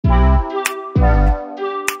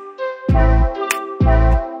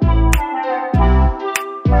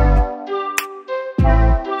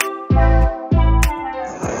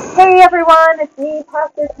It's me,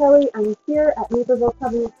 Pastor Kelly. I'm here at NaperCov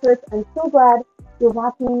Covenant Church. I'm so glad you're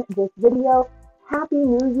watching this video. Happy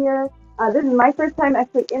New Year. This is my first time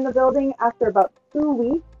actually in the building after about 2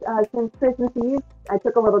 weeks since Christmas Eve. I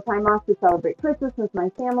took a little time off to celebrate Christmas with my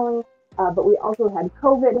family, but we also had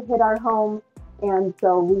COVID hit our home, and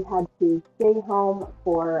so we had to stay home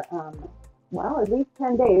for, at least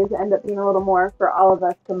 10 days. Ended up being a little more for all of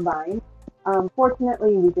us combined.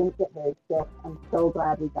 Fortunately, we didn't get very sick. I'm so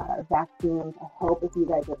glad we got our vaccines. I hope if you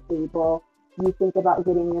guys are able, you think about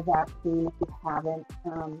getting your vaccine if you haven't.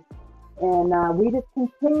 We just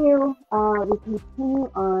continue on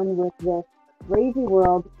with this crazy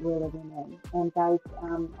world we're living in. And guys,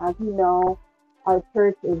 as you know, our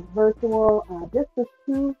church is virtual. Just for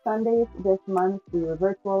 2 Sundays this month. We were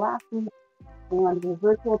virtual last week, and we're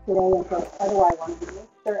virtual today. And so that's part of why I wanted to make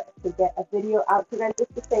sure to get a video out to you guys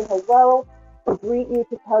just to say hello, to greet you,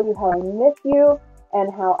 to tell you how I miss you,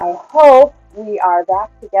 and how I hope we are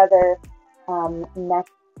back together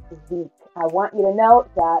next week. I want you to know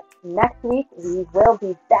that next week we will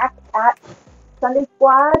be back at Sunday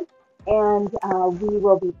Squad, and we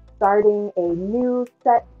will be starting a new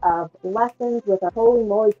set of lessons with our Holy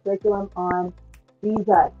Moly curriculum on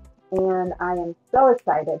Jesus. And I am so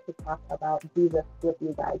excited to talk about Jesus with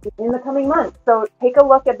you guys in the coming months. So take a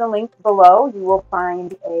look at the links below. You will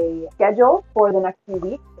find a schedule for the next few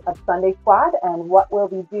weeks of Sunday Squad and what we'll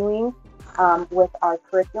be doing with our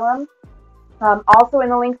curriculum. Also in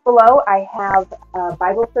the links below, I have a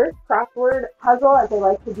Bible search crossword puzzle, as I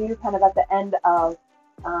like to do kind of at the end of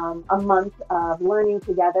a month of learning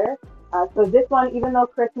together. So this one, even though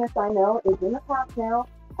Christmas, I know, is in the past now,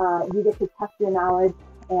 you get to test your knowledge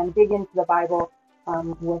and dig into the Bible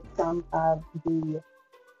with some of the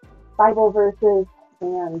Bible verses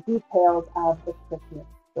and details of the Christmas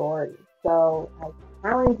story. So I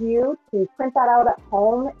challenge you to print that out at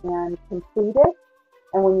home and complete it.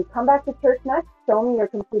 And when you come back to church next, show me your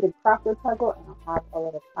completed crossword puzzle, and I'll have a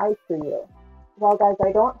little prize for you. Well, guys,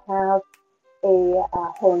 I don't have a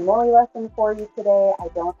Holy Moly lesson for you today. I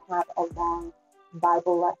don't have a long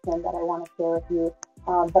Bible lesson that I want to share with you.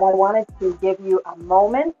 But I wanted to give you a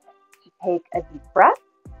moment to take a deep breath.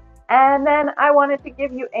 And then I wanted to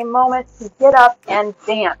give you a moment to get up and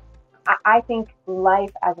dance. I think life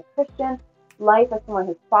as a Christian, life as someone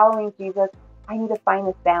who's following Jesus, I need to find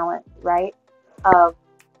this balance, right? Of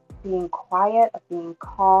being quiet, of being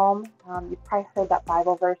calm. You've probably heard that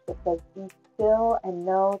Bible verse that says, "Be still and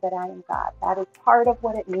know that I am God." That is part of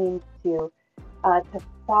what it means to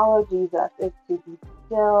follow Jesus, is to be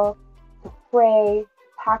still, to pray,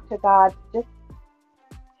 talk to God, just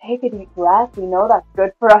take a deep breath. We know that's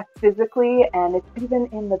good for us physically, and it's even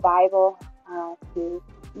in the Bible to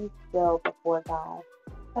be still before God.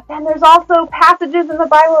 But then there's also passages in the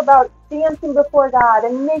Bible about dancing before God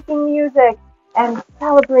and making music and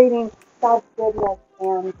celebrating God's goodness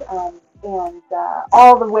and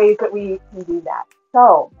all the ways that we can do that.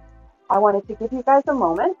 So I wanted to give you guys a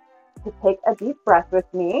moment to take a deep breath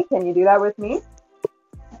with me. Can you do that with me?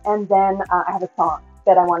 And then I have a song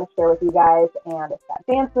that I want to share with you guys, and it's got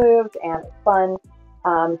dance moves and it's fun.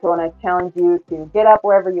 So I want to challenge you to get up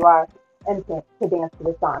wherever you are and to dance to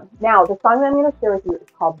the song. Now, the song that I'm going to share with you is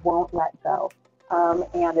called "Won't Let Go,"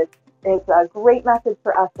 and it's a great message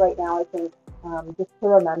for us right now. I think just to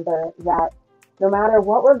remember that no matter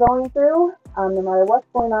what we're going through, no matter what's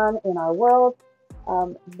going on in our world,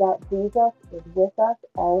 that Jesus is with us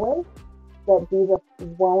always. That Jesus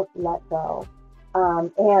won't let go.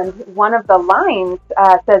 And one of the lines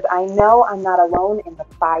says, "I know I'm not alone in the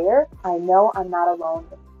fire. I know I'm not alone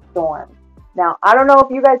in the storm." Now, I don't know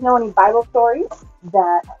if you guys know any Bible stories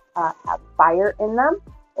that have fire in them,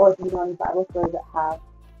 or if you know any Bible stories that have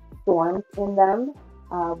storms in them.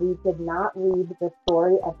 We did not read the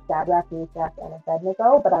story of Shadrach, Meshach, and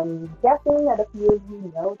Abednego, but I'm guessing that a few of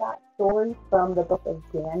you know that story from the book of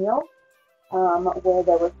Daniel, where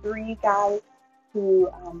there were 3 guys who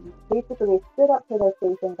basically stood up for their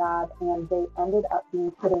faith in God, and they ended up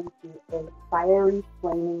being put into a fiery,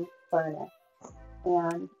 flaming furnace.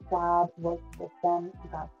 And God was with them,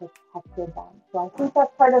 God protected them. So I think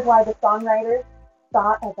that's part of why the songwriters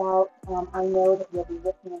thought about, "I know that you'll be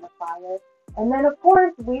with me in the fire." And then, of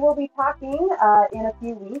course, we will be talking in a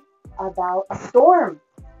few weeks about a storm,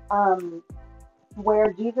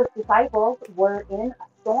 where Jesus' disciples were in a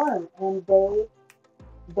storm, and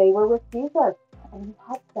they were with Jesus, and he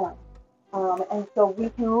helped them. And so we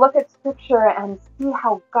can look at Scripture and see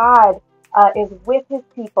how God is with his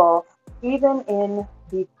people, even in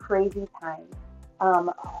these crazy times.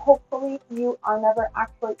 Hopefully you are never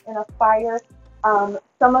actually in a fire.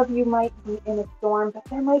 Some of you might be in a storm, but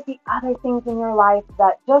there might be other things in your life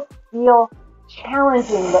that just feel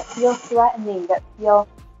challenging, that feel threatening, that feel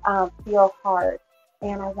hard.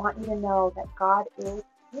 And I want you to know that God is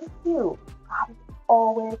with you. God is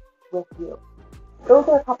always with you. Those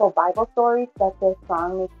are a couple of Bible stories that this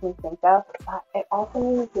song makes me think of. It also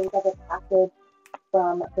makes me think of a passage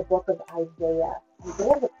from the book of Isaiah.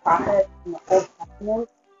 Isaiah is a prophet in the Old Testament,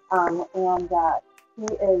 and he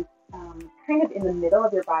is kind of in the middle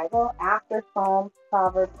of your Bible after Psalms,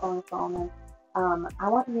 Proverbs, Song of Solomon. I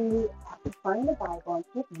want you to find the Bible and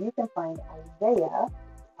see if you can find Isaiah.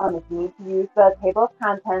 If you need to use the table of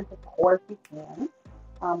contents, of course you can.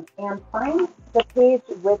 And find the page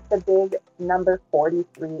with the big number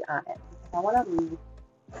 43 on it. I want to read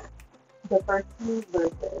the first few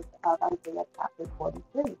verses of Isaiah chapter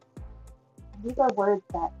 43. These are words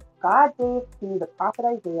that God gave to the prophet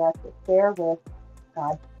Isaiah to share with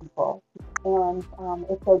God's people. And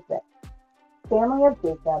it says this: Family of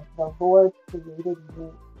Jacob, the Lord created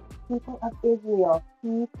you. People of Israel,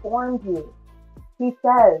 He formed you. He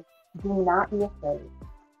says, do not be afraid.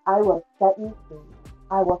 I will set you free.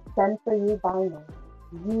 I will send for you by name.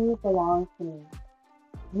 You belong to me.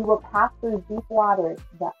 You will pass through deep waters,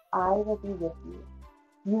 but I will be with you.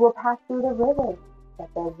 You will pass through the rivers,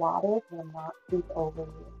 but their waters will not sweep over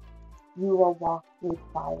you. You will walk through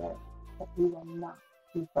fire, but you will not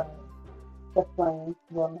be burned. The flames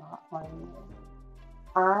will not harm you.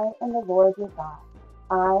 I am the Lord your God.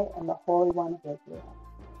 I am the Holy One of Israel.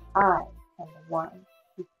 I am the one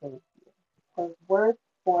who saves you. Those words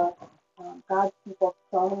for God's people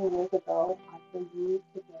so many years ago are for you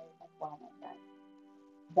today as well, my friends.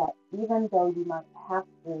 That even though you might pass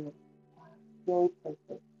through scary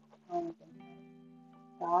places, times and times,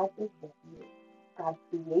 God is with you. God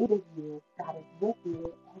created you. God is with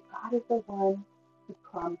you. And God is the one who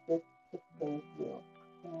promises to save you.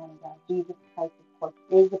 And Jesus Christ, of course,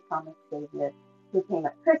 is the promised Savior who came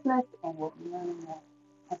at Christmas, and we'll be learning more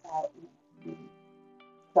about next week.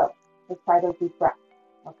 So let's try those deep breaths,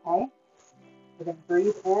 okay? We're going to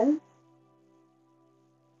breathe in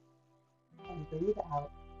and breathe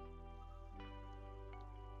out.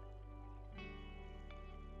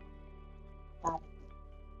 God is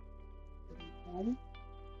with you. Breathe in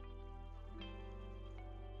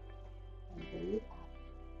and breathe out.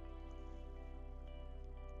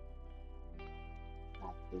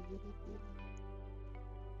 God created you.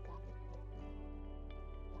 God is with you.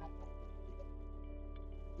 God is with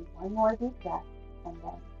you. Do one more deep breath, and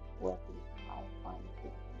then we'll see how fun it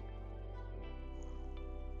is.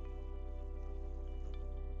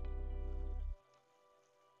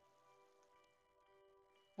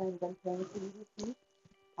 Friends, I'm praying for you this week,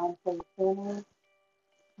 and for your family,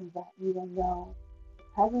 and that you will know the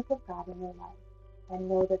presence of God in your life, and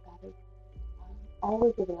know that God is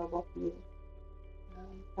always available to you.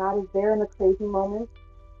 God is there in the crazy moments,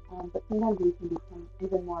 but sometimes we can become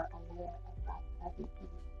even more aware of God's presence.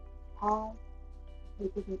 Pause,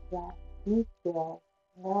 take a deep breath, be still,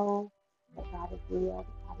 know that God is real,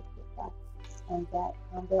 that God is with us, and that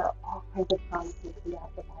there are all kinds of promises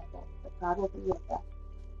throughout the Bible that God will be with us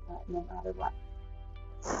no matter what.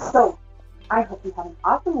 So, I hope you have an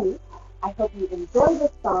awesome week. I hope you enjoy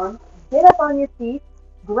this song. Get up on your feet,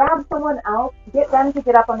 grab someone else, get them to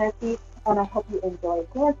get up on their feet, and I hope you enjoy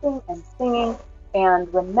dancing and singing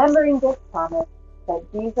and remembering this promise that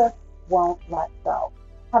Jesus won't let go.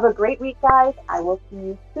 Have a great week, guys. I will see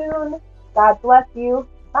you soon. God bless you.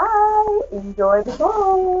 Bye. Enjoy the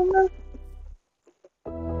song.